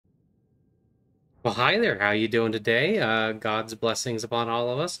Well, hi there. How you doing today? God's blessings upon all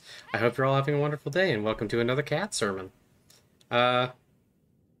of us. I hope you're all having a wonderful day, and welcome to another cat sermon. Uh,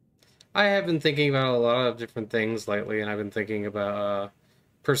 I have been thinking about a lot of different things lately, and I've been thinking about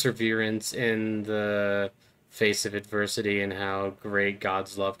perseverance in the face of adversity and how great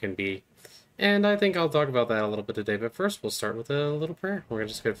God's love can be. And I think I'll talk about that a little bit today. But first, we'll start with a little prayer. We're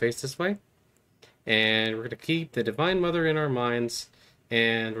just going to face this way, and we're going to keep the Divine Mother in our minds,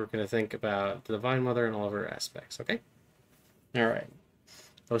 and we're going to think about the Divine Mother in all of her aspects. Okay? All right.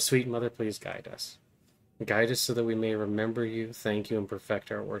 Oh, sweet Mother, please guide us. Guide us so that we may remember you, thank you, and perfect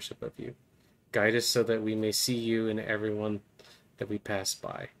our worship of you. Guide us so that we may see you in everyone that we pass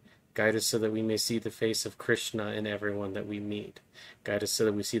by. Guide us so that we may see the face of Krishna in everyone that we meet. Guide us so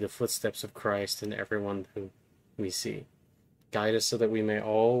that we see the footsteps of Christ in everyone who we see. Guide us so that we may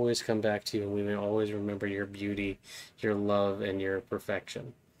always come back to you and we may always remember your beauty, your love, and your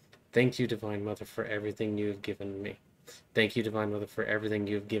perfection. Thank you, Divine Mother, for everything you have given me. Thank you, Divine Mother, for everything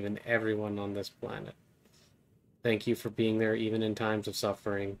you have given everyone on this planet. Thank you for being there even in times of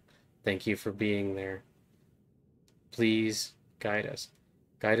suffering. Thank you for being there. Please guide us.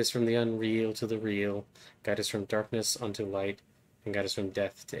 Guide us from the unreal to the real. Guide us from darkness unto light. And guide us from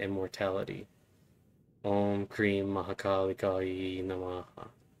death to immortality. Om Krim Mahakalikai Namaha.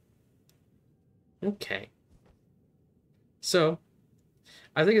 Okay. So,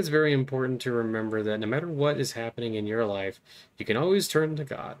 I think it's very important to remember that no matter what is happening in your life, you can always turn to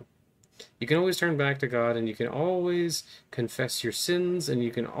God. You can always turn back to God, and you can always confess your sins, and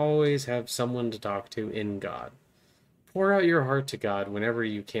you can always have someone to talk to in God. Pour out your heart to God whenever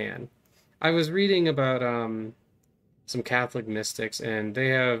you can. I was reading about some Catholic mystics, and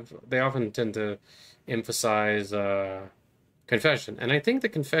they often tend to emphasize confession, and I think that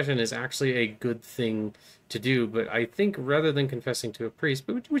confession is actually a good thing to do. But I think rather than confessing to a priest,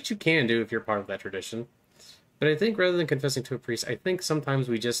 but which you can do if you're part of that tradition, but I think rather than confessing to a priest, I think sometimes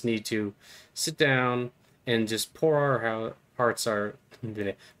we just need to sit down and just pour our hearts out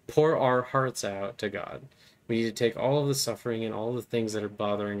to God. We need to take all of the suffering and all the things that are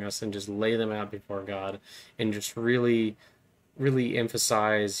bothering us and just lay them out before God and just really, really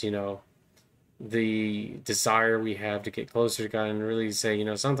emphasize, the desire we have to get closer to God and really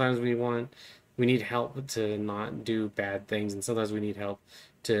say, sometimes we need help to not do bad things, and sometimes we need help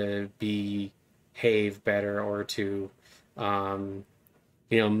to behave better or to, um,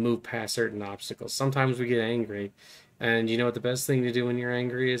 move past certain obstacles. Sometimes we get angry, and you know what the best thing to do when you're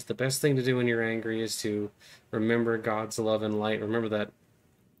angry is? The best thing to do when you're angry is to remember God's love and light. Remember that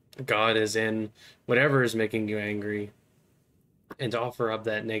God is in whatever is making you angry, and to offer up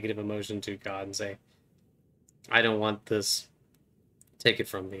that negative emotion to God and say, I don't want this. Take it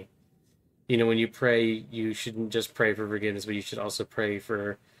from me. When you pray, you shouldn't just pray for forgiveness, but you should also pray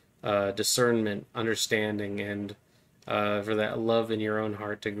for discernment, understanding, and for that love in your own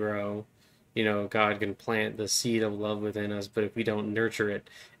heart to grow. God can plant the seed of love within us, but if we don't nurture it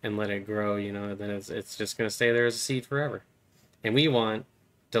and let it grow, then it's just going to stay there as a seed forever. And we want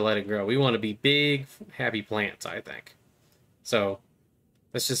to let it grow. We want to be big, happy plants, I think. So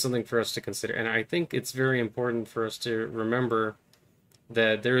that's just something for us to consider. And I think it's very important for us to remember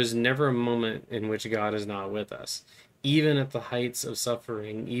that there is never a moment in which God is not with us. Even at the heights of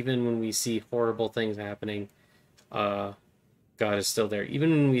suffering, even when we see horrible things happening, God is still there. Even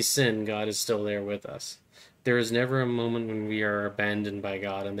when we sin, God is still there with us. There is never a moment when we are abandoned by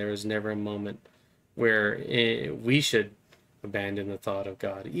God, and there is never a moment where we should abandon the thought of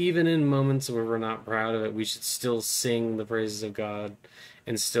God. Even in moments where we're not proud of it, we should still sing the praises of God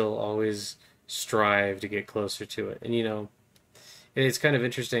and still always strive to get closer to it. And it's kind of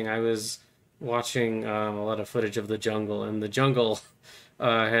interesting. I was watching a lot of footage of the jungle, and the jungle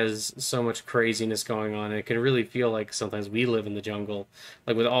has so much craziness going on. It can really feel like sometimes we live in the jungle,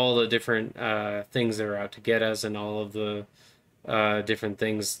 like with all the different things that are out to get us, and all of the different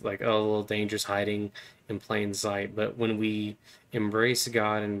things like all the little dangers hiding in plain sight. But when we embrace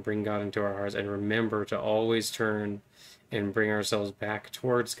God and bring God into our hearts and remember to always turn and bring ourselves back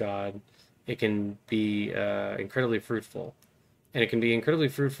towards God, it can be incredibly fruitful. And it can be incredibly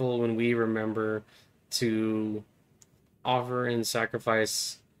fruitful when we remember to offer and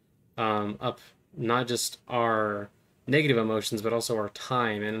sacrifice up not just our negative emotions, but also our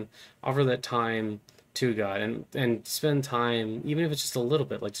time, and offer that time to God, and spend time, even if it's just a little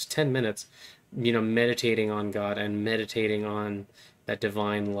bit, like just 10 minutes, meditating on God and meditating on that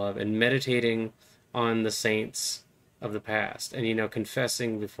divine love and meditating on the saints of the past, and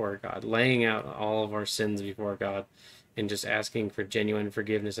confessing before God, laying out all of our sins before God, and just asking for genuine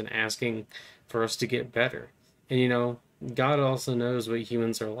forgiveness and asking for us to get better. And God also knows what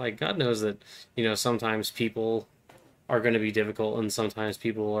humans are like. God knows that, sometimes people are going to be difficult, and sometimes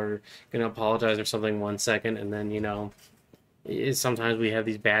people are going to apologize for something 1 second, and then, sometimes we have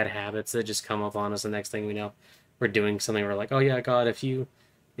these bad habits that just come up on us. The next thing we know, we're doing something. We're like, oh yeah, God, if you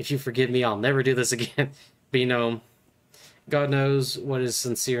forgive me, I'll never do this again. But God knows what is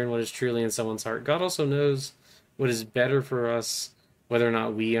sincere and what is truly in someone's heart. God also knows what is better for us, whether or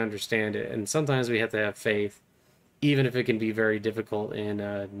not we understand it. And sometimes we have to have faith, even if it can be very difficult in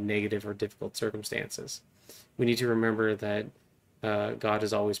negative or difficult circumstances. We need to remember that God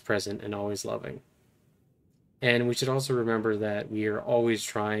is always present and always loving. And we should also remember that we are always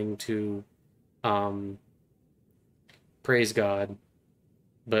trying to um, praise God,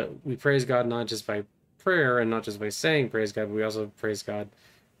 but we praise God not just by prayer and not just by saying praise God, but we also praise God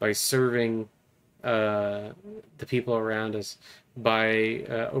by serving the people around us, by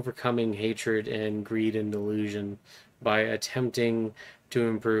overcoming hatred and greed and delusion, by attempting to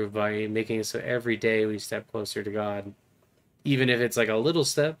improve, by making it so every day we step closer to God, even if it's like a little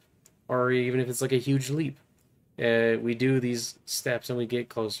step or even if it's like a huge leap. We do these steps and we get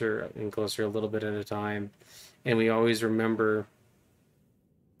closer and closer a little bit at a time. And we always remember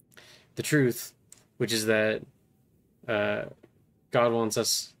the truth, which is that God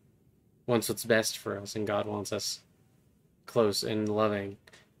wants what's best for us, and God wants us close and loving.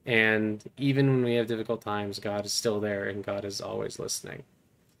 And even when we have difficult times, God is still there and God is always listening.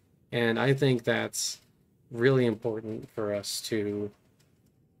 And I think that's really important for us to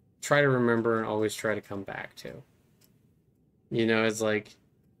try to remember and always try to come back to. It's like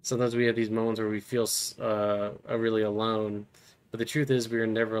sometimes we have these moments where we feel really alone, but the truth is we are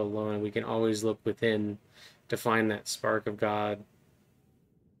never alone. We can always look within to find that spark of God,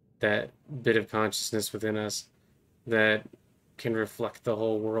 that bit of consciousness within us that can reflect the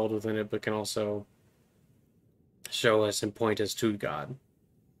whole world within it, but can also show us and point us to God.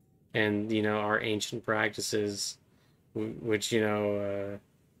 And, our ancient practices, which,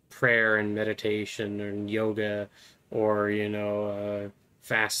 prayer and meditation and yoga or,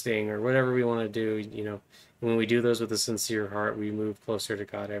 fasting or whatever we want to do, when we do those with a sincere heart, we move closer to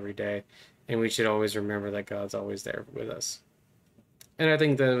God every day. And we should always remember that God's always there with us. And I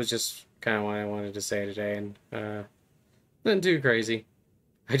think that was just kind of what I wanted to say today. And nothing too crazy.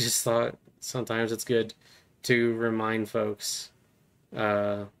 I just thought sometimes it's good to remind folks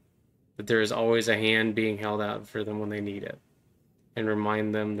that there is always a hand being held out for them when they need it. And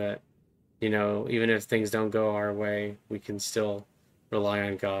remind them that, even if things don't go our way, we can still rely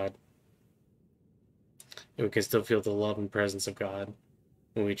on God. And we can still feel the love and presence of God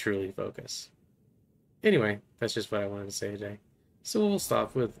when we truly focus. Anyway, that's just what I wanted to say today. So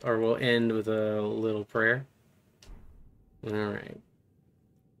we'll end with a little prayer. All right.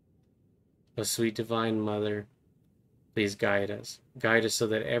 O sweet divine mother, please guide us. Guide us so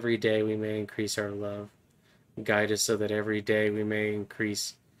that every day we may increase our love. Guide us so that every day we may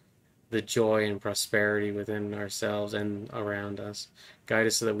increase the joy and prosperity within ourselves and around us. Guide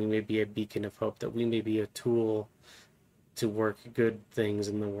us so that we may be a beacon of hope, that we may be a tool to work good things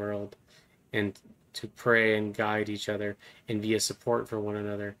in the world and to pray and guide each other and be a support for one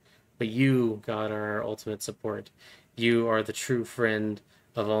another. But you, God, are our ultimate support. You are the true friend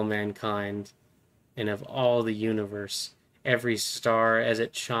of all mankind and of all the universe. Every star as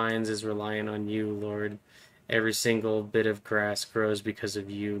it shines is reliant on you, Lord. Every single bit of grass grows because of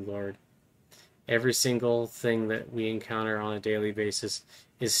you, Lord. Every single thing that we encounter on a daily basis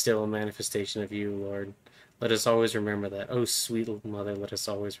is still a manifestation of you, Lord. Let us always remember that. Oh, sweet little mother, let us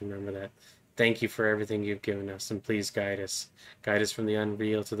always remember that. Thank you for everything you've given us, and please guide us. Guide us from the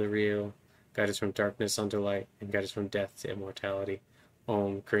unreal to the real. Guide us from darkness unto light, and guide us from death to immortality.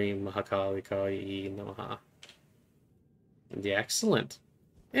 Om Krim Mahakali Kali Namaha. Yeah, excellent.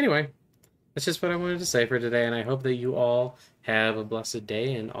 Anyway, that's just what I wanted to say for today, and I hope that you all have a blessed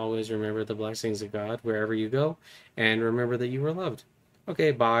day, and always remember the blessings of God wherever you go, and remember that you are loved.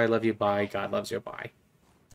 Okay, bye, love you, bye, God loves you, bye.